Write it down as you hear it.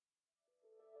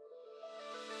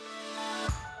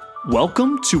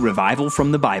Welcome to Revival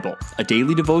from the Bible, a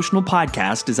daily devotional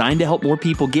podcast designed to help more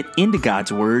people get into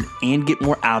God's Word and get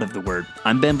more out of the Word.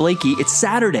 I'm Ben Blakey. It's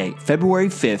Saturday, February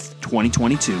 5th,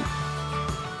 2022.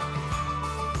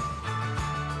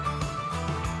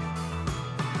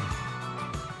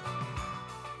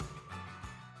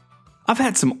 I've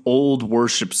had some old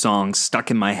worship songs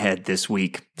stuck in my head this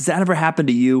week. Does that ever happen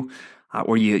to you?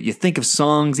 Where you think of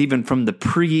songs even from the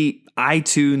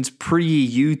pre-iTunes,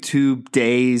 pre-YouTube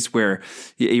days where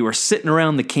you were sitting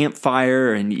around the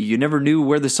campfire and you never knew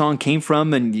where the song came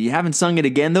from and you haven't sung it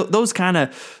again, those kind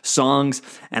of songs.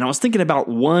 And I was thinking about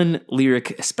one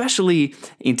lyric, especially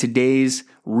in today's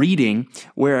reading,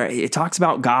 where it talks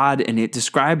about God and it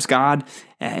describes God,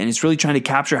 and it's really trying to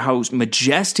capture how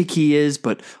majestic he is,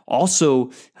 but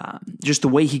also just the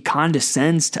way he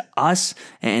condescends to us.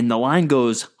 And the line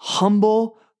goes,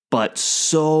 humble, but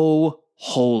so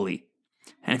holy.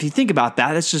 And if you think about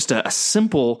that, it's just a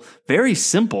simple, very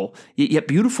simple, yet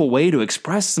beautiful way to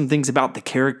express some things about the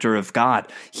character of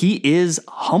God. He is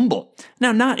humble.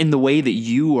 Now, not in the way that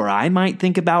you or I might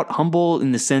think about humble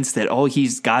in the sense that,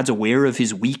 God's aware of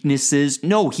his weaknesses.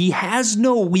 No, he has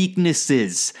no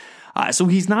weaknesses. So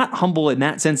he's not humble in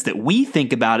that sense that we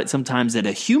think about it sometimes at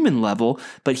a human level,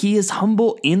 but he is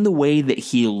humble in the way that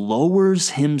he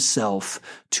lowers himself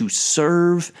to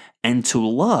serve and to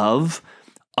love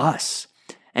us.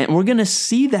 And we're going to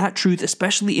see that truth,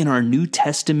 especially in our New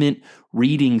Testament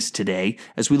readings today,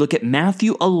 as we look at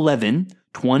Matthew 11,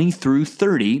 20 through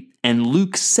 30, and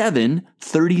Luke 7,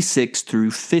 36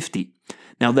 through 50.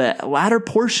 Now, the latter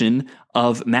portion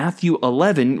of Matthew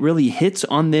 11 really hits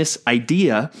on this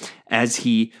idea as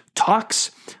he talks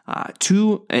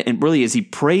and really as he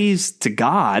prays to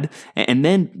God and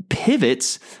then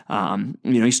pivots.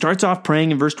 He starts off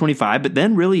praying in verse 25, but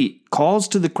then really calls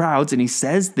to the crowds, and he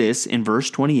says this in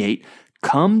verse 28,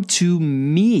 "Come to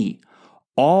me,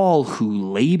 all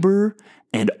who labor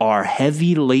and are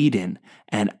heavy laden,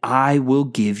 and I will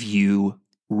give you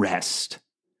rest.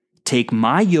 Take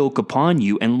my yoke upon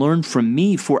you and learn from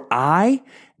me, for I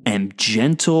am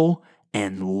gentle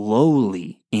and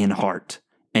lowly in heart,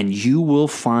 and you will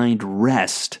find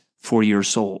rest for your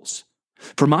souls.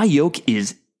 For my yoke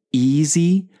is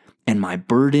easy and my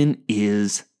burden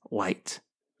is light."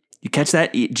 You catch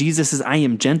that? Jesus says, I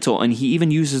am gentle, and he even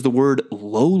uses the word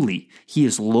lowly. He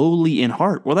is lowly in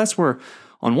heart. Well, that's where,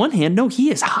 on one hand, no,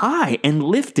 he is high and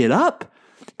lifted up.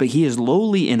 But he is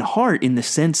lowly in heart in the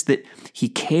sense that he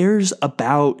cares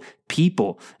about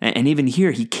people. And even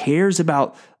here, he cares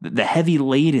about the heavy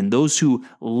laden, those who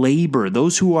labor,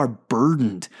 those who are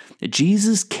burdened.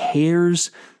 Jesus cares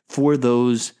for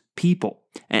those people.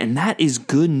 And that is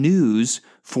good news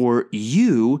for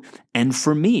you and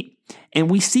for me. And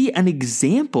we see an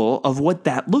example of what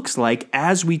that looks like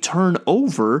as we turn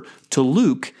over to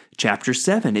Luke chapter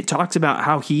 7. It talks about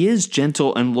how he is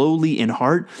gentle and lowly in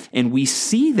heart, and we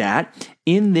see that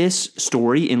in this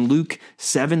story in Luke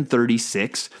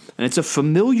 7:36. And it's a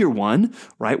familiar one,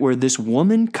 right, where this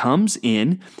woman comes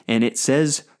in, and it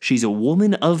says she's a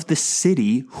woman of the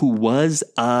city who was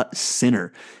a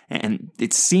sinner. And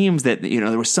it seems that,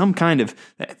 there was some kind of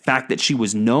fact that she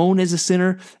was known as a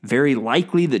sinner, very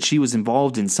likely that she was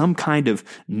involved in some kind of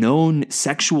known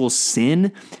sexual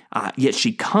sin, yet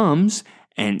she comes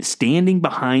and standing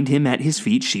behind him at his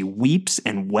feet, she weeps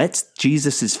and wets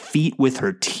Jesus' feet with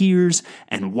her tears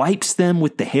and wipes them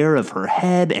with the hair of her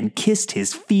head and kissed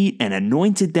his feet and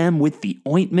anointed them with the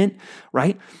ointment,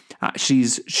 right?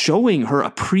 She's showing her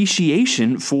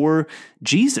appreciation for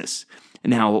Jesus.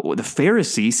 Now, the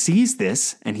Pharisee sees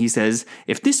this and he says,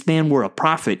 if this man were a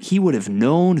prophet, he would have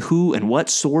known who and what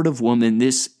sort of woman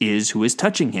this is who is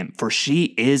touching him, for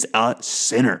she is a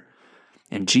sinner.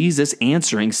 And Jesus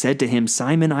answering said to him,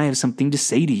 Simon, I have something to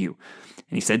say to you.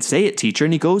 And he said, say it, teacher.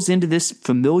 And he goes into this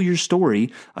familiar story.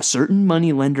 A certain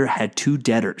moneylender had two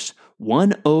debtors.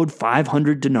 One owed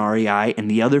 500 denarii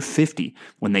and the other 50.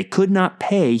 When they could not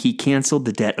pay, he canceled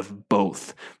the debt of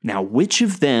both. Now, which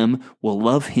of them will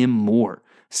love him more?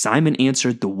 Simon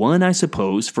answered, the one, I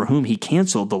suppose, for whom he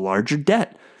canceled the larger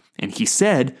debt. And he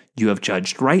said, you have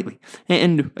judged rightly.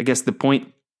 And I guess the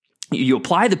point, you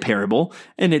apply the parable,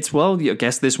 and it's, I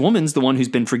guess this woman's the one who's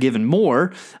been forgiven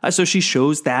more, so she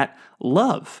shows that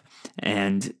love.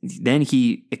 And then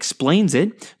he explains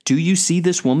it. Do you see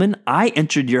this woman? I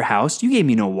entered your house. You gave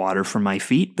me no water for my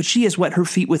feet, but she has wet her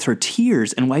feet with her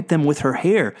tears and wiped them with her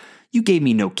hair. You gave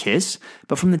me no kiss,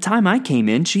 but from the time I came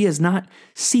in, she has not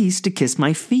ceased to kiss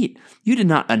my feet. You did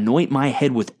not anoint my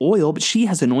head with oil, but she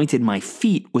has anointed my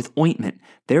feet with ointment.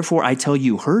 Therefore I tell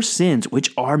you, her sins,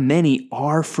 which are many,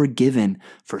 are forgiven,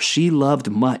 for she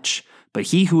loved much. But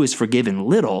he who is forgiven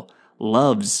little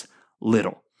loves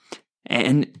little.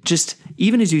 And just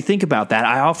even as you think about that,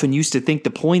 I often used to think the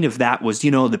point of that was,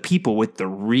 the people with the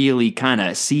really kind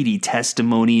of seedy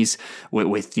testimonies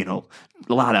with a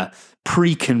lot of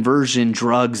pre-conversion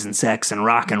drugs and sex and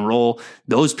rock and roll.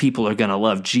 Those people are going to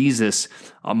love Jesus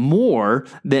more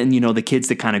than, the kids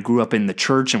that kind of grew up in the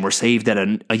church and were saved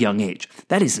at a young age.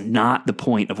 That is not the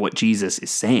point of what Jesus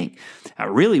is saying.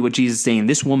 Really what Jesus is saying,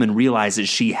 this woman realizes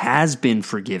she has been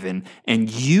forgiven, and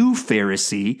you,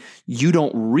 Pharisee, you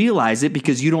don't realize it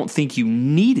because you don't think you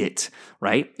need it,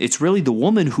 right? It's really the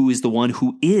woman who is the one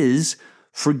who is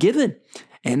forgiven.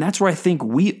 And that's where I think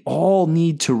we all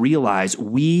need to realize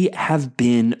we have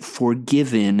been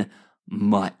forgiven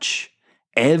much.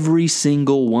 Every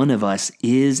single one of us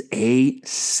is a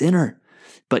sinner,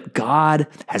 but God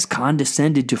has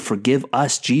condescended to forgive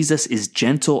us. Jesus is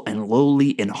gentle and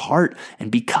lowly in heart,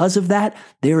 and because of that,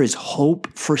 there is hope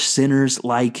for sinners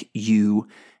like you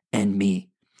and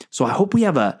me. So I hope we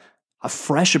have a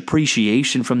fresh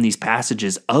appreciation from these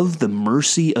passages of the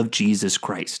mercy of Jesus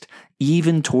Christ,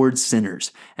 even towards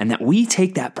sinners, and that we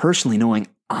take that personally, knowing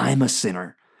I'm a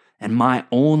sinner, and my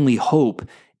only hope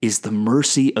is the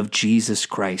mercy of Jesus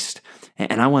Christ.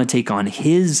 And I want to take on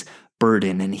his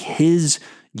burden and his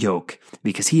yoke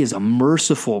because he is a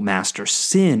merciful master.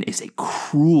 Sin is a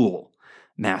cruel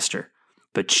master.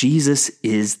 But Jesus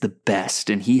is the best,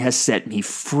 and he has set me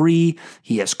free.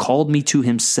 He has called me to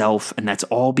himself, and that's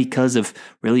all because of,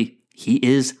 really, he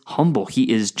is humble. He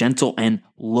is gentle and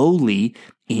lowly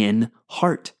in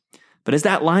heart. But as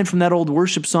that line from that old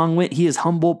worship song went, he is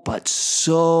humble, but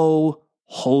so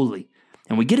holy.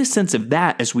 And we get a sense of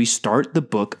that as we start the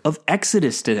book of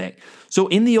Exodus today. So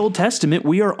in the Old Testament,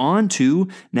 we are on to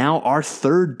now our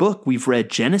third book. We've read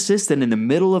Genesis, and in the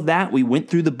middle of that, we went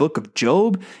through the book of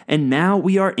Job, and now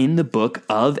we are in the book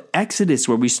of Exodus,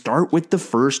 where we start with the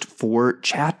first 4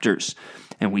 chapters.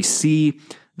 And we see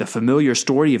the familiar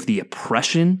story of the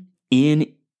oppression in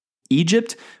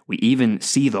Egypt. We even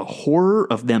see the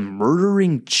horror of them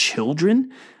murdering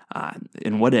children.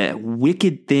 And what a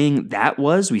wicked thing that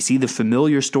was. We see the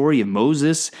familiar story of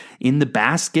Moses in the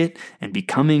basket and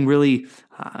becoming really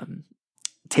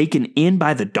taken in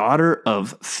by the daughter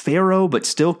of Pharaoh, but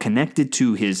still connected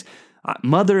to his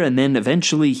mother. And then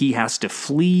eventually he has to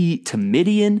flee to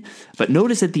Midian. But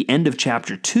notice at the end of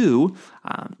chapter 2,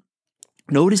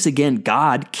 notice again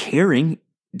God caring,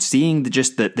 seeing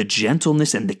the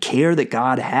gentleness and the care that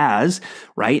God has,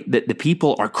 right? That the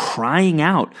people are crying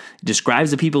out. It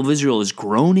describes the people of Israel as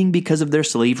groaning because of their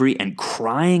slavery and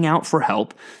crying out for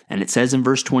help. And it says in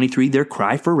verse 23, their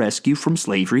cry for rescue from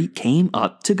slavery came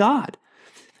up to God.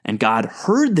 And God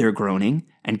heard their groaning,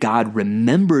 and God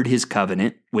remembered his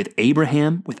covenant with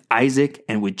Abraham, with Isaac,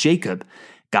 and with Jacob.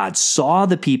 God saw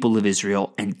the people of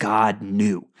Israel, and God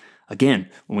knew. Again,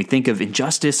 when we think of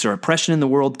injustice or oppression in the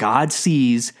world, God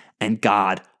sees and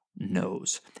God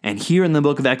knows. And here in the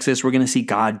book of Exodus, we're going to see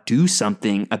God do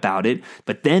something about it.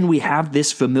 But then we have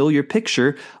this familiar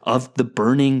picture of the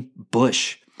burning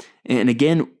bush. And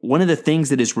again, one of the things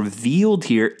that is revealed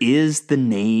here is the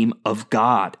name of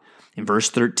God. In verse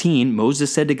 13,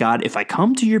 Moses said to God, if I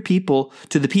come to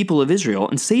the people of Israel,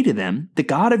 and say to them, the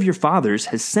God of your fathers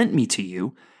has sent me to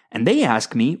you, and they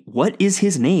ask me, what is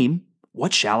his name?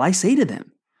 What shall I say to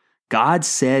them? God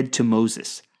said to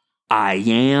Moses, I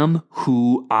am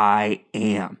who I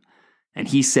am. And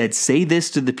he said, say this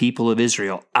to the people of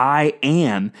Israel, I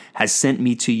am has sent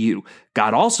me to you.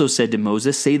 God also said to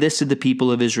Moses, say this to the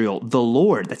people of Israel, the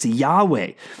Lord, that's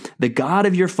Yahweh, the God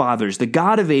of your fathers, the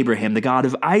God of Abraham, the God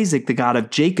of Isaac, the God of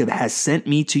Jacob has sent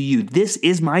me to you. This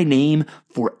is my name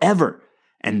forever,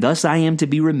 and thus I am to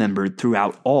be remembered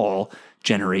throughout all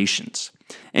generations.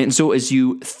 And so as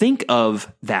you think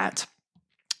of that,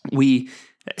 we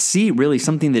see really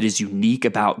something that is unique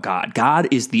about God. God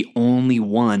is the only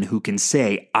one who can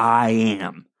say, I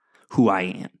am who I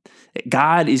am.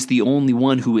 God is the only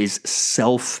one who is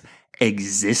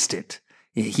self-existent.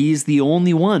 He is the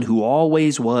only one who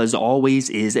always was, always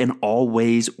is, and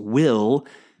always will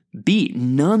be.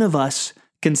 None of us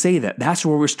can say that. That's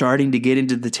where we're starting to get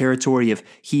into the territory of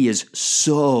he is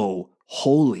so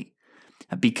holy,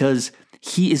 because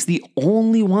he is the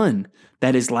only one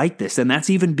that is like this. And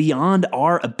that's even beyond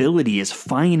our ability as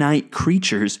finite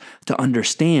creatures to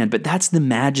understand. But that's the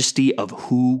majesty of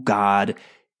who God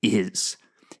is.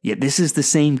 Yet this is the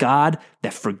same God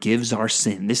that forgives our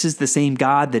sin. This is the same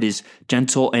God that is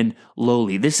gentle and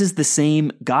lowly. This is the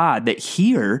same God that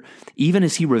here, even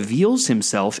as he reveals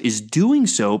himself, is doing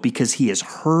so because he has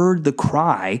heard the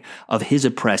cry of his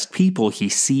oppressed people. He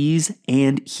sees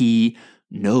and he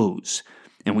knows.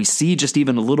 And we see just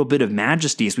even a little bit of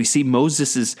majesty as we see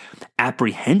Moses'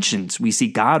 apprehensions. We see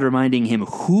God reminding him,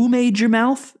 who made your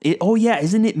mouth? Oh yeah,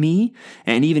 isn't it me?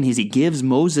 And even as he gives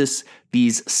Moses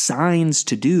these signs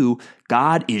to do,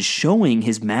 God is showing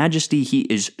his majesty. He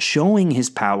is showing his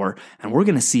power. And we're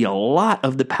going to see a lot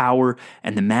of the power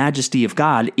and the majesty of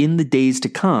God in the days to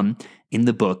come in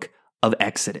the book of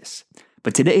Exodus.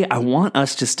 But today I want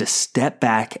us just to step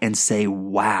back and say,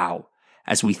 wow,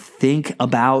 as we think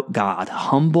about God,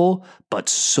 humble but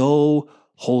so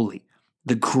holy,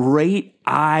 the great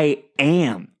I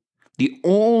am, the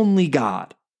only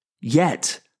God,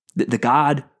 yet the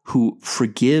God who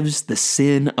forgives the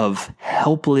sin of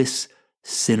helpless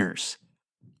sinners.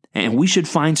 And we should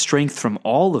find strength from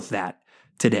all of that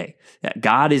today.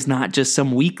 God is not just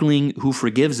some weakling who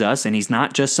forgives us, and he's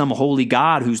not just some holy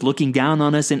God who's looking down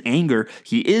on us in anger.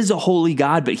 He is a holy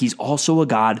God, but he's also a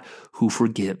God who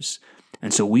forgives.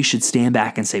 And so we should stand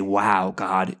back and say, wow,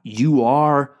 God, you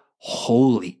are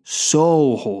holy,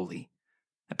 so holy.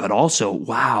 But also,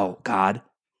 wow, God,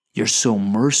 you're so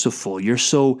merciful. You're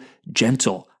so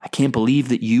gentle. I can't believe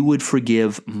that you would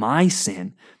forgive my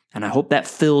sin. And I hope that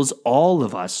fills all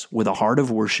of us with a heart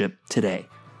of worship today.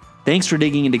 Thanks for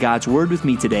digging into God's Word with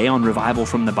me today on Revival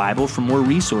from the Bible. For more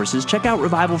resources, check out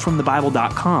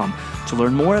revivalfromthebible.com. To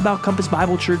learn more about Compass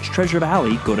Bible Church Treasure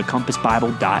Valley, go to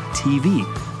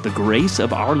compassbible.tv. The grace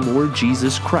of our Lord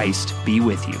Jesus Christ be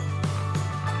with you.